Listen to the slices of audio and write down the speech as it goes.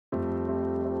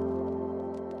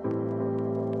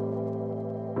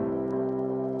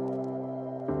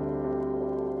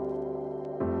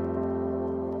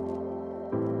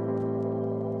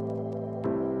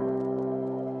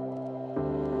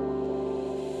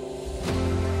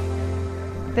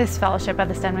This fellowship at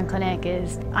the Steadman Clinic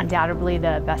is undoubtedly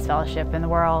the best fellowship in the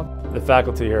world. The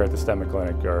faculty here at the Steadman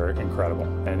Clinic are incredible,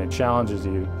 and it challenges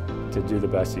you to do the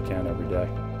best you can every day.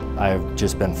 I've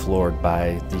just been floored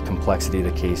by the complexity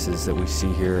of the cases that we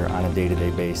see here on a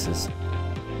day-to-day basis.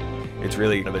 It's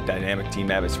really a dynamic team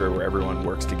atmosphere where everyone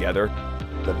works together.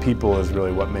 The people is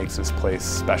really what makes this place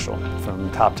special.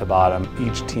 From top to bottom,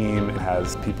 each team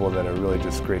has people that are really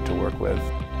just great to work with.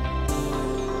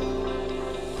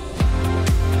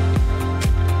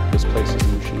 This place is a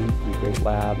machine, a great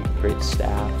lab, great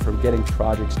staff, for getting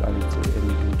projects done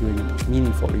and doing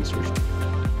meaningful research.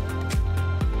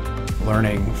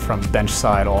 Learning from bench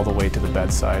side all the way to the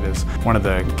bedside is one of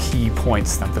the key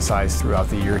points emphasized throughout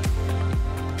the year.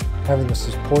 Having the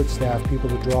support staff, people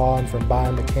to draw on from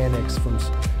biomechanics, from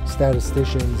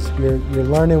statisticians, you're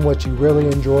learning what you really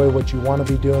enjoy, what you want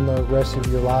to be doing the rest of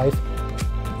your life.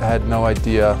 I had no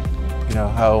idea,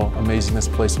 how amazing this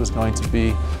place was going to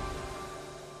be.